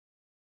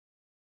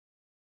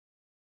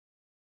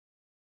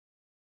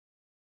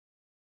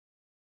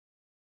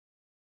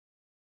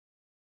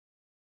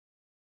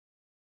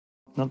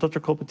Now, Dr.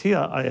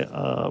 Khulpateea,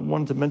 I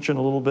wanted to mention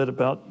a little bit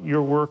about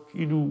your work.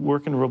 You do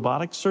work in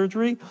robotic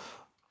surgery.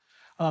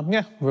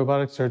 Yeah,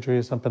 robotic surgery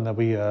is something that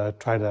we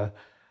try to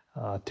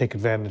take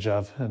advantage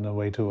of in a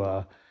way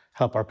to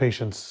help our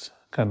patients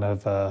kind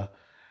of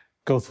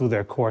go through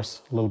their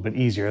course a little bit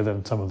easier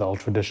than some of the old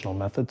traditional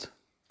methods.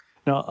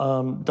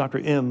 Now, Dr.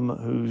 M,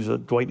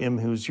 Dwight M,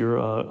 who's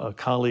your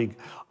colleague,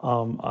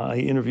 I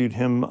interviewed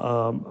him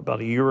about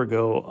a year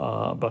ago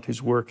about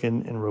his work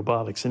in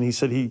robotics, and he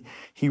said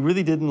he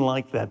really didn't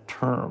like that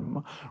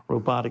term,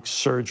 robotic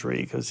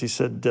surgery, because he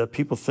said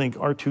people think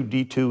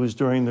R2-D2 is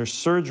during their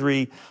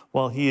surgery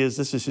while he is,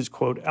 this is his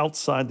quote,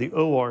 outside the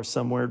OR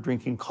somewhere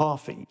drinking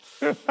coffee.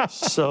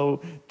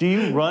 So do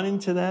you run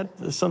into that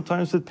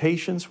sometimes with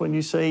patients when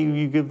you say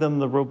you give them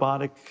the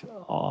robotic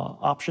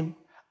option?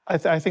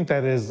 I think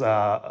that is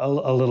a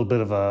little bit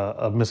of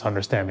a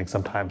misunderstanding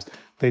sometimes.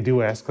 They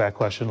do ask that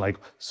question, like,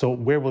 so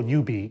where will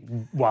you be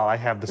while I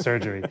have the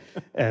surgery?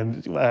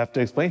 And I have to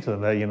explain to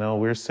them that,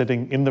 we're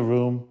sitting in the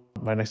room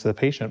right next to the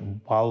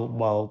patient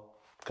while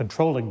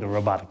controlling the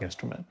robotic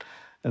instrument.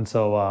 And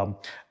so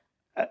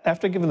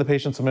after giving the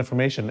patient some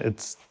information,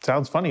 it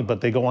sounds funny,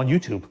 but they go on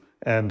YouTube.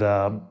 And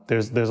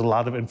there's a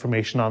lot of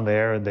information on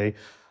there, and they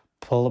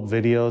pull up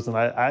videos, and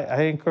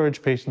I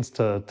encourage patients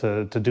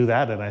to do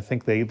that, and I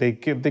think they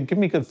give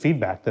me good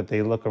feedback that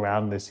they look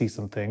around and they see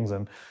some things,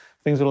 and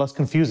things are less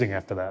confusing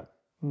after that.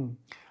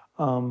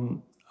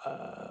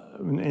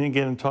 And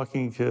again,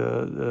 talking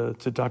to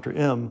Dr.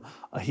 M,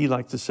 he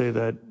liked to say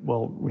that,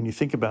 well, when you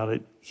think about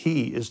it,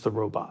 he is the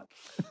robot.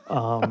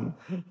 The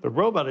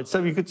robot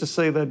itself, you could just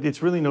say that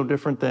it's really no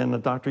different than a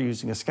doctor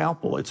using a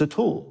scalpel. It's a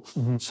tool.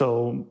 Mm-hmm.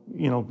 So,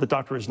 the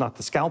doctor is not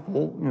the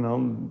scalpel.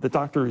 The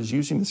doctor is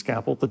using the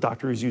scalpel. The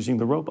doctor is using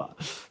the robot.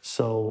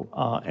 So,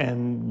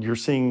 and you're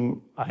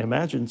seeing, I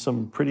imagine,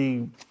 some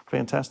pretty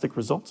fantastic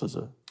results as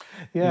a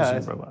using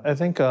a robot. I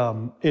think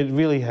it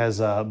really has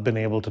been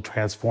able to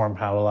transform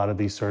how a lot of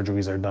these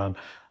surgeries are done.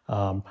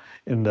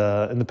 In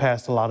the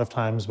past, a lot of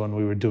times when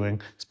we were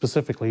doing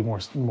specifically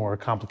more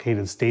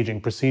complicated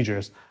staging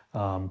procedures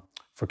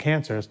for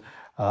cancers,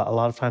 a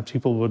lot of times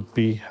people would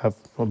have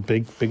a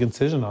big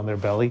incision on their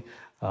belly,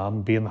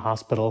 be in the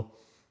hospital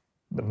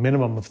a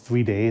minimum of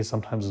 3 days,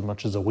 sometimes as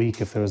much as a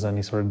week if there was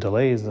any sort of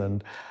delays.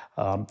 And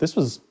this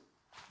was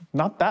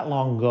not that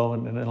long ago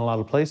in a lot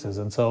of places.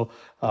 And so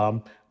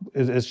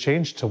it's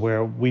changed to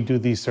where we do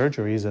these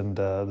surgeries, and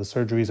the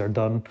surgeries are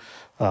done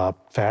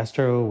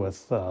faster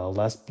with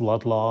less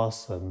blood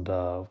loss and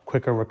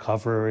quicker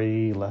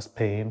recovery, less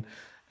pain,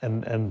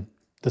 and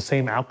the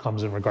same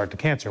outcomes in regard to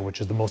cancer,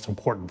 which is the most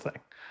important thing.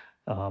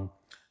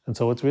 And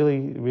so it's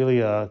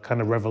really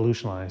kind of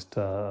revolutionized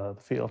the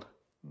field.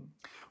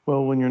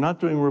 Well, when you're not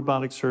doing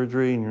robotic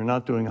surgery and you're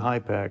not doing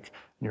HIPAC,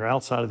 and you're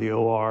outside of the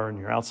OR and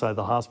you're outside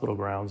the hospital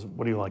grounds,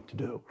 what do you like to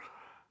do?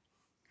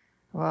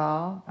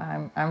 Well,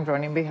 I'm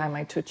running behind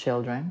my 2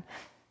 children.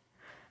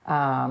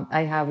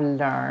 I have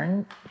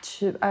learned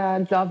to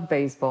love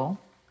baseball.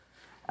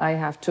 I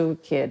have 2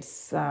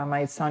 kids.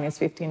 My son is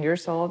 15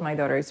 years old, my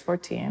daughter is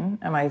 14,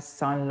 and my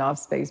son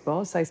loves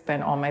baseball, so I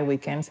spend all my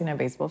weekends in a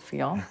baseball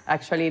field.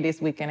 Actually,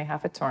 this weekend I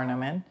have a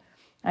tournament.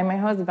 And my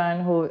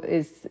husband, who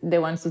is the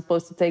one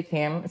supposed to take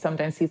him,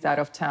 sometimes he's out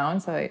of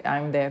town, so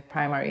I'm the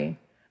primary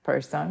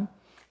person.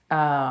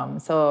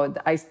 So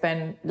I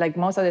spend,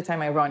 most of the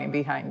time I'm running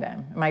behind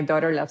them. My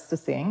daughter loves to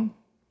sing.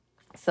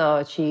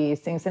 So she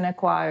sings in a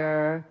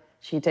choir,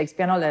 she takes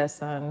piano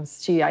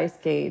lessons, she ice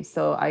skates.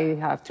 So I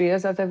have 3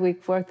 days of the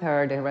week with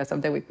her, the rest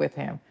of the week with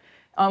him.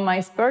 On my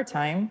spare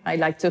time, I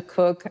like to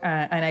cook,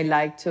 and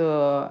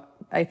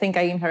I think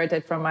I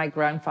inherited from my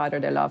grandfather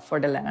the love for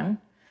the land.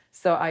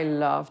 So I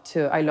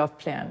love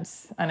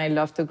plants, and I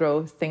love to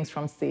grow things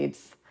from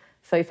seeds.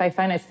 So if I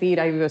find a seed,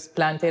 I just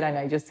plant it and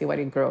I just see what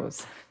it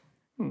grows.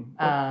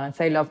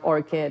 So I love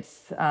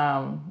orchids,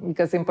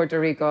 because in Puerto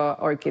Rico,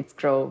 orchids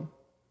grow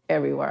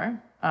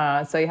everywhere.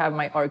 So I have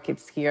my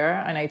orchids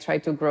here, and I try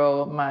to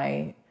grow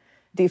my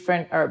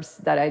different herbs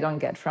that I don't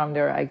get from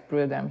there. I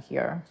grew them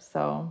here.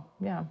 So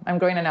yeah, I'm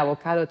growing an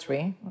avocado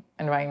tree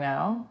and right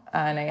now,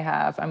 and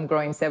I'm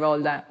growing several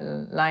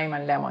lime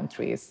and lemon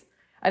trees.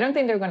 I don't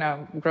think they're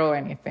gonna grow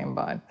anything,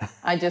 but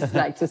I just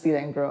like to see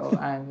them grow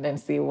and then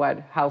see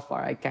how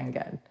far I can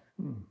get.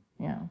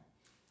 Yeah.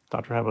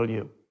 Doctor, how about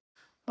you?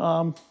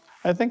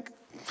 I think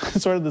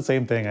sort of the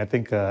same thing. I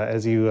think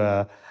as you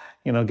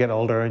get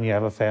older and you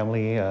have a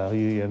family,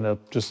 you end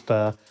up just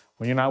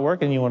when you're not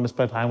working, you want to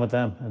spend time with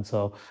them, and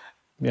so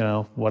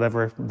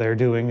whatever they're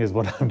doing is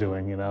what I'm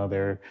doing.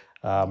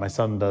 My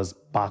son does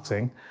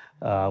boxing,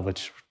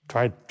 which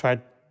tried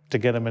to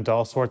get him into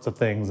all sorts of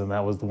things, and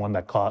that was the one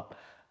that caught.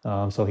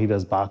 So he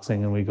does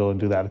boxing, and we go and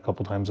do that a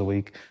couple times a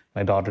week.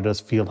 My daughter does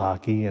field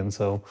hockey, and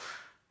so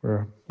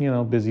we're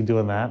busy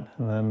doing that.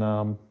 And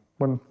then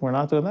when we're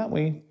not doing that,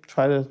 we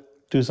try to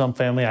do some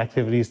family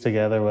activities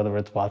together, whether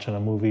it's watching a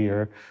movie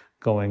or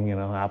going,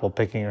 apple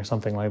picking or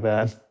something like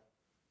that.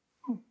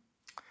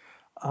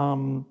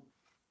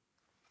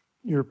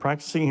 You're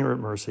practicing here at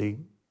Mercy,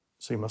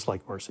 so you must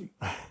like Mercy.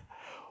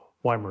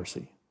 Why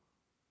Mercy?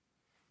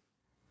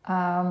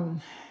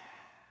 That's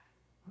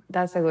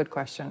a good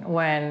question.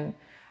 When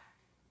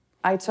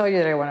I told you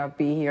that I want to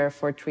be here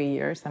for 3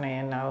 years, and I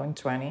am now in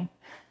 20.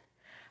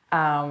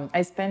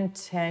 I spent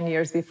 10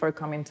 years before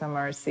coming to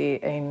Mercy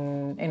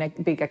in a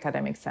big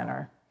academic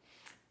center.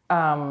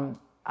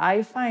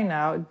 I find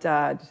out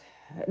that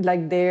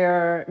like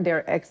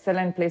they're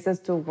excellent places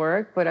to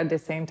work, but at the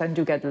same time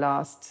you get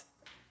lost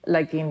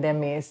like in the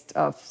midst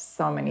of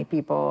so many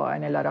people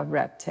and a lot of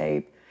red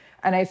tape.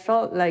 And I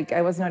felt like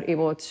I was not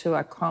able to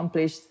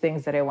accomplish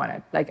things that I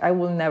wanted. Like I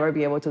will never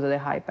be able to do the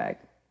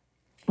high-tech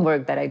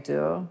work that I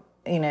do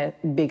in a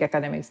big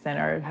academic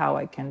center, how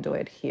I can do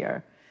it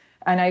here.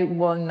 And I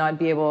will not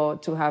be able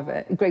to have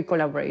a great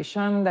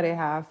collaboration that I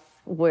have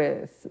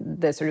with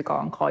the surgical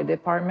oncology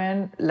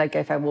department, like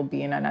if I will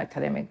be in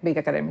an big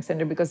academic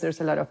center, because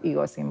there's a lot of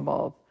egos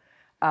involved.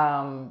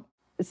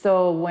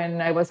 So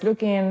when I was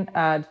looking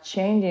at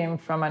changing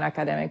from an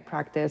academic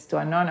practice to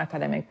a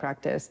non-academic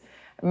practice,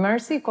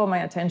 Mercy caught my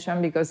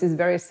attention because it's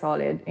very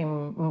solid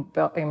in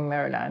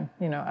Maryland.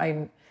 You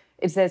know,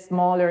 it's a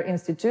smaller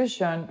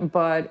institution,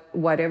 but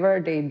whatever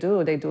they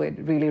do it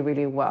really,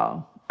 really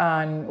well.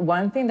 And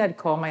one thing that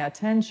caught my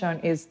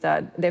attention is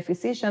that the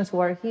physicians who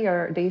are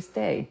here, they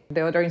stay.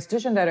 The other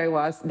institution that I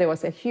was, there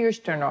was a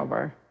huge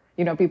turnover.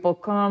 You know, people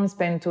come,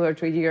 spend 2 or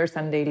 3 years,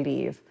 and they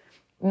leave.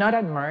 Not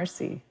at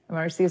Mercy.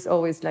 Mercy is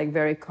always like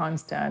very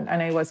constant.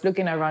 And I was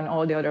looking around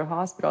all the other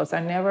hospitals.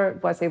 I never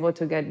was able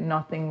to get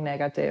nothing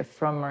negative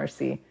from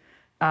Mercy.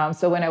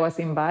 So when I was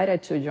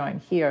invited to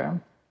join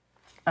here,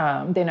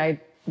 then I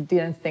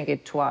didn't think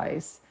it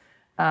twice.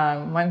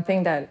 One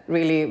thing that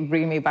really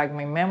bring me back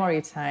my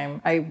memory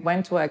time, I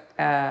went to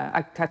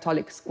a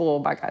Catholic school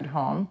back at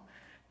home,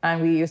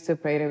 and we used to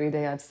pray every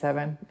day at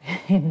 7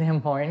 in the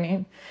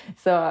morning.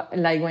 So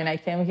like when I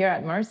came here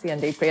at Mercy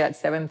and they prayed at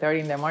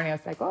 7:30 in the morning, I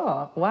was like,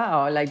 oh,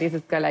 wow, like this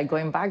is like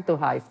going back to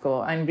high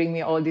school and bring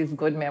me all these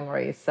good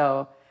memories.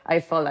 So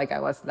I felt like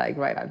I was like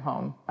right at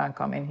home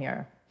coming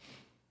here.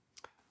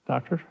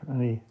 Doctor,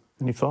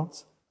 any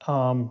thoughts?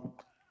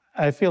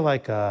 I feel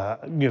like,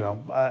 you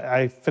know,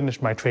 I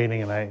finished my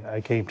training and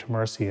I came to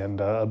Mercy, and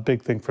a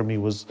big thing for me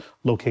was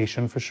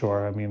location for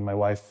sure. I mean, my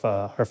wife,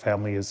 her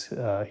family is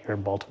here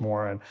in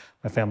Baltimore, and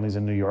my family's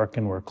in New York,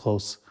 and we're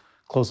close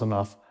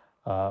enough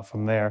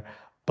from there.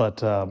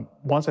 But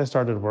once I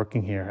started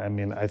working here, I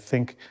mean, I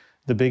think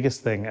the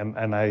biggest thing,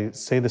 and I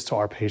say this to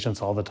our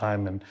patients all the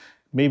time, and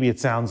maybe it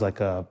sounds like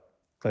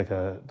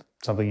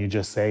something you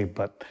just say,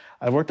 but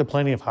I've worked at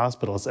plenty of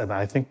hospitals, and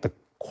I think the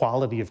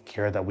quality of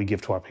care that we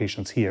give to our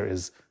patients here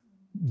is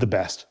the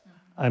best.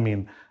 I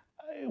mean,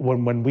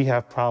 when we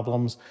have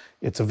problems,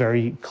 it's a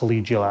very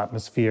collegial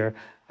atmosphere.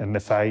 And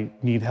if I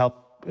need help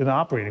in the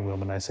operating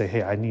room and I say,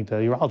 hey, I need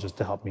a urologist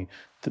to help me,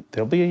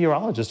 there'll be a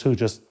urologist who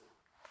just,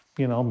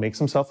 you know, makes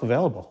himself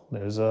available.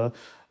 There's a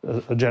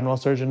general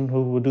surgeon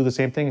who would do the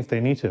same thing if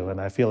they need to.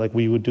 And I feel like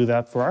we would do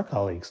that for our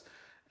colleagues.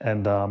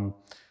 And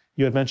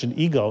you had mentioned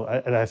ego,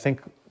 and I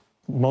think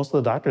most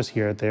of the doctors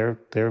here,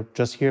 they're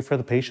just here for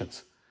the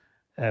patients.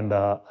 And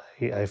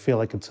I feel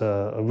like it's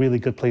a really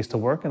good place to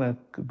work and a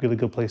really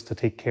good place to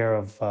take care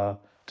of our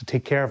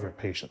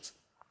patients.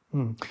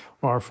 Well,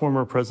 our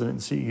former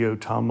president and CEO,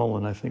 Tom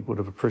Mullen, I think would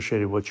have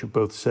appreciated what you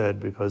both said,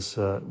 because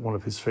one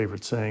of his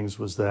favorite sayings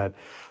was that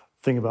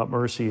the thing about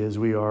Mercy is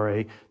we are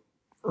a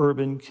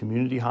urban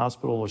community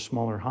hospital or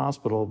smaller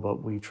hospital,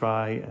 but we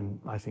try and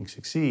I think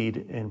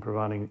succeed in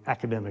providing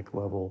academic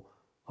level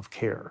of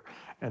care.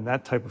 And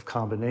that type of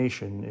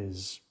combination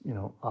is, you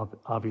know,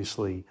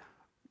 obviously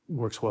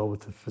works well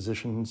with the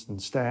physicians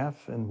and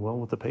staff and well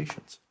with the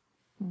patients.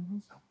 Mm-hmm.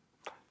 So,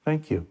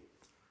 thank you.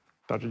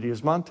 Dr.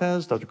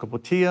 Diaz-Montes, Dr.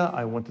 Khulpateea,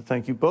 I want to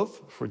thank you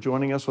both for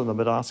joining us on the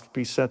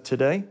Medoscopy set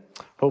today.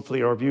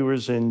 Hopefully our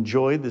viewers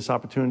enjoyed this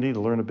opportunity to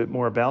learn a bit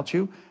more about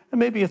you and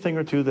maybe a thing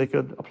or two they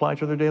could apply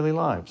to their daily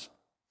lives.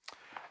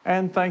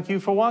 And thank you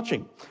for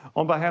watching.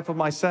 On behalf of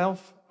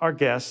myself, our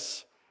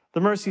guests,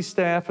 the Mercy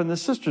staff, and the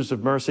Sisters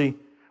of Mercy,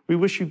 we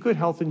wish you good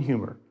health and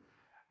humor.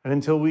 And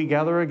until we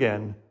gather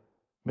again,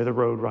 may the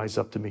road rise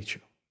up to meet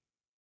you.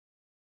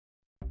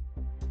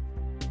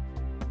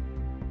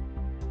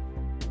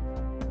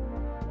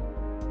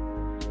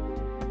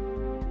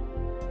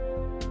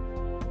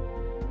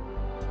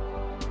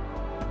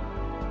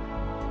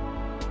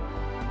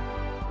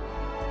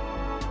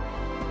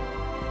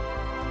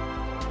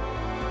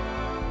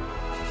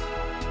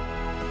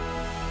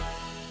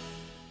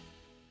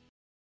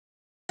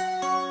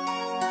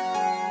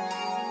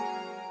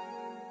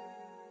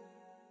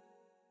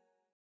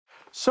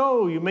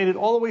 So you made it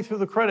all the way through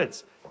the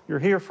credits. You're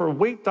here for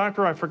Wait,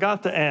 Doctor, I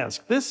Forgot to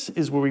Ask. This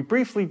is where we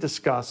briefly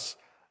discuss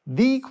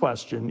the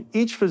question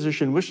each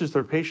physician wishes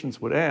their patients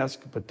would ask,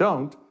 but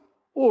don't,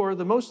 or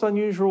the most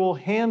unusual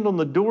hand on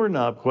the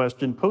doorknob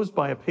question posed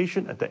by a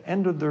patient at the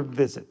end of their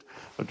visit.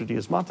 Dr.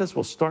 Diaz-Montes,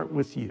 we'll start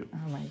with you.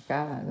 Oh my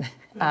God.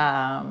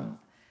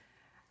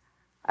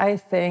 I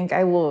think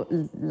I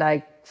would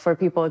like for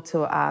people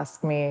to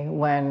ask me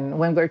when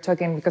we're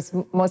talking, because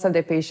most of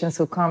the patients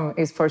who come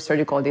is for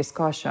surgical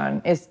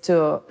discussion, is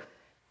to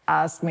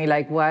ask me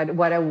like what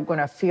I'm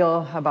gonna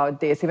feel about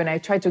this. Even I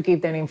try to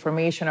give them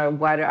information or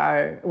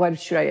what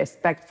should I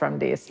expect from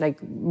this,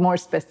 like more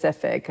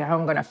specific, how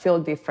I'm gonna feel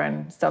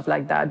different, stuff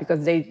like that.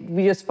 Because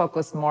we just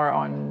focus more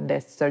on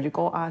the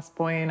surgical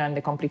aspect and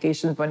the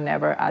complications, but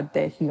never at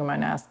the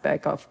human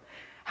aspect of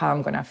how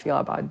I'm gonna feel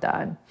about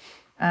that.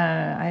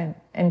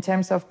 In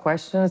terms of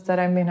questions that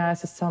I've been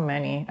asked, so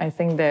many. I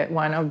think that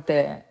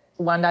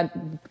one that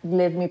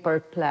left me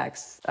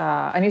perplexed,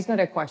 and it's not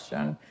a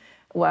question,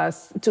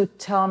 was to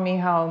tell me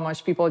how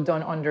much people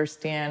don't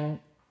understand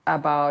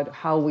about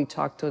how we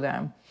talk to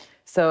them.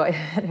 So I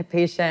had a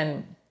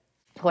patient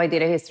who I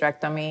did a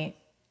hysterectomy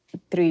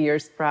 3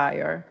 years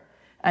prior.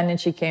 And then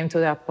she came to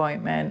the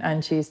appointment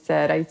and she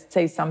said, I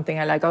say something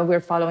like, oh, we're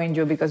following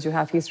you because you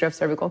have history of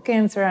cervical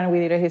cancer and we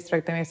did a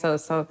hysterectomy,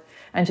 so.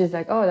 And she's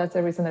like, oh, that's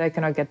the reason that I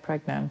cannot get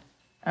pregnant.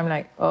 I'm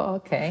like, oh,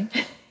 okay.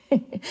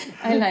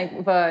 I'm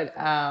like, but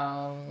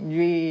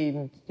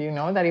you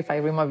know that if I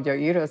remove your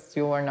uterus,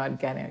 you are not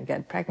gonna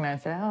get pregnant.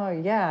 I said, oh,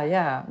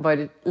 yeah.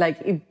 But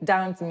it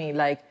downs me,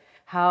 like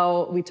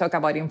how we talk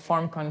about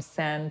informed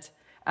consent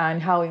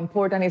and how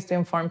important it is to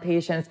inform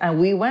patients. And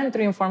we went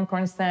through informed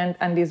consent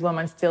and this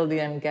woman still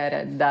didn't get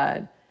it,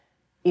 that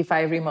if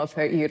I remove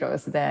her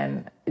uterus,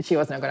 then she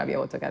was not gonna be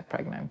able to get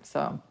pregnant.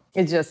 So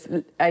you just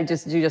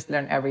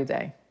learn every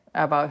day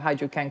about how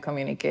you can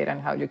communicate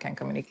and how you can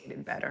communicate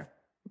it better.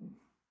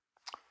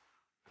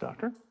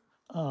 Doctor?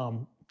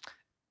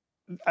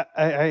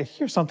 I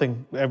hear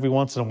something every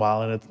once in a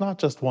while, and it's not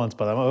just once,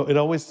 but it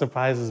always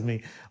surprises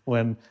me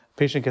when a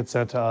patient gets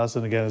sent to us,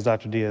 and again, as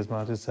Dr.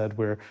 Diaz-Montes said,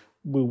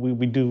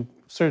 we do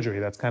surgery.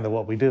 That's kind of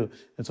what we do.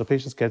 And so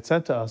patients get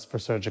sent to us for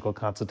surgical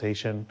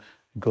consultation,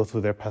 go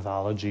through their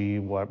pathology,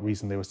 what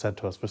reason they were sent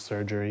to us for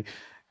surgery,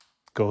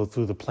 go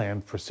through the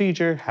planned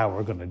procedure, how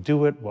we're going to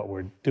do it, what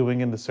we're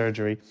doing in the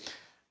surgery,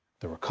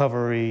 the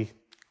recovery,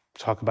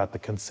 talk about the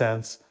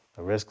consents,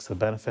 the risks, the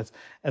benefits.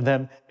 And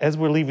then as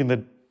we're leaving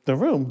the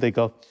room, they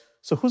go,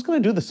 so who's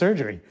going to do the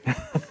surgery?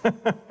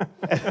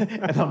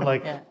 And I'm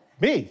like,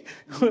 me.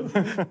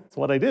 It's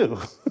what I do.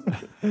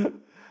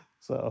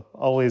 So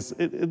always,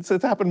 it's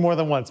happened more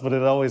than once, but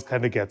it always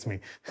kind of gets me.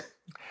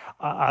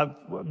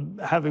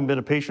 Having been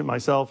a patient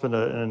myself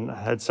and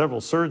had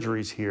several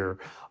surgeries here,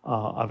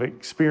 I've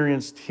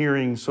experienced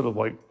hearing sort of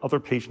like other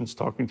patients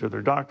talking to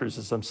their doctors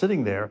as I'm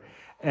sitting there,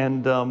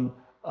 and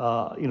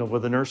where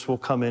the nurse will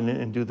come in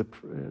and do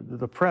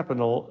the prep, and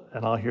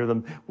I'll hear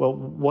them, well,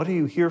 what are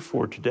you here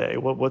for today?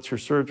 What's your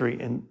surgery?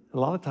 And a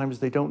lot of times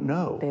they don't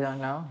know. They don't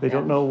know. They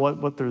don't know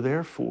what they're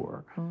there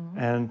for. Mm-hmm.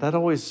 And that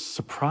always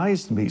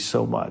surprised me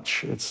so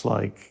much. It's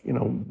like,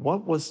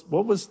 what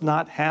was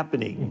not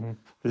happening,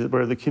 mm-hmm.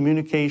 where the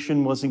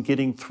communication wasn't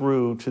getting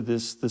through to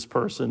this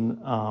person,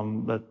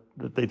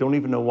 that they don't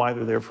even know why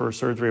they're there for a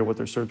surgery or what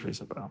their surgery is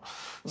about.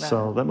 Right.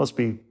 So that must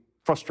be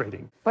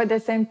frustrating. But the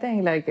same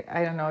thing, like,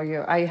 I don't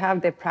know I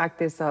have the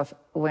practice of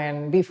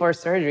before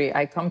surgery,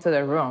 I come to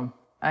the room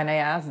and I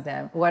ask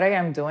them what I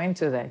am doing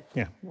today.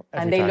 Yeah.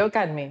 And they look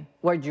at me,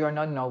 what, you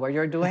not know what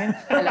you're doing?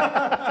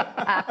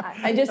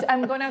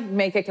 I'm gonna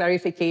make a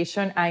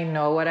clarification. I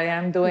know what I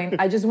am doing.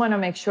 I just wanna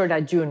make sure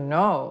that you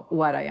know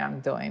what I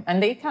am doing.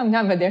 And they come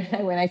down, but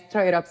when I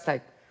throw it up, it's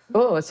like,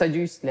 oh, so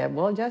you slept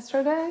well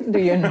yesterday? Do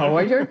you know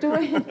what you're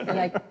doing?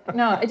 Like,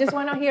 no, I just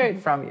wanna hear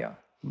it from you.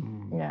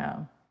 Mm. Yeah.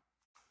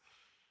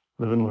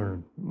 Live and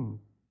learn.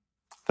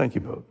 Thank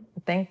you both.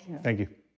 Thank you. Thank you.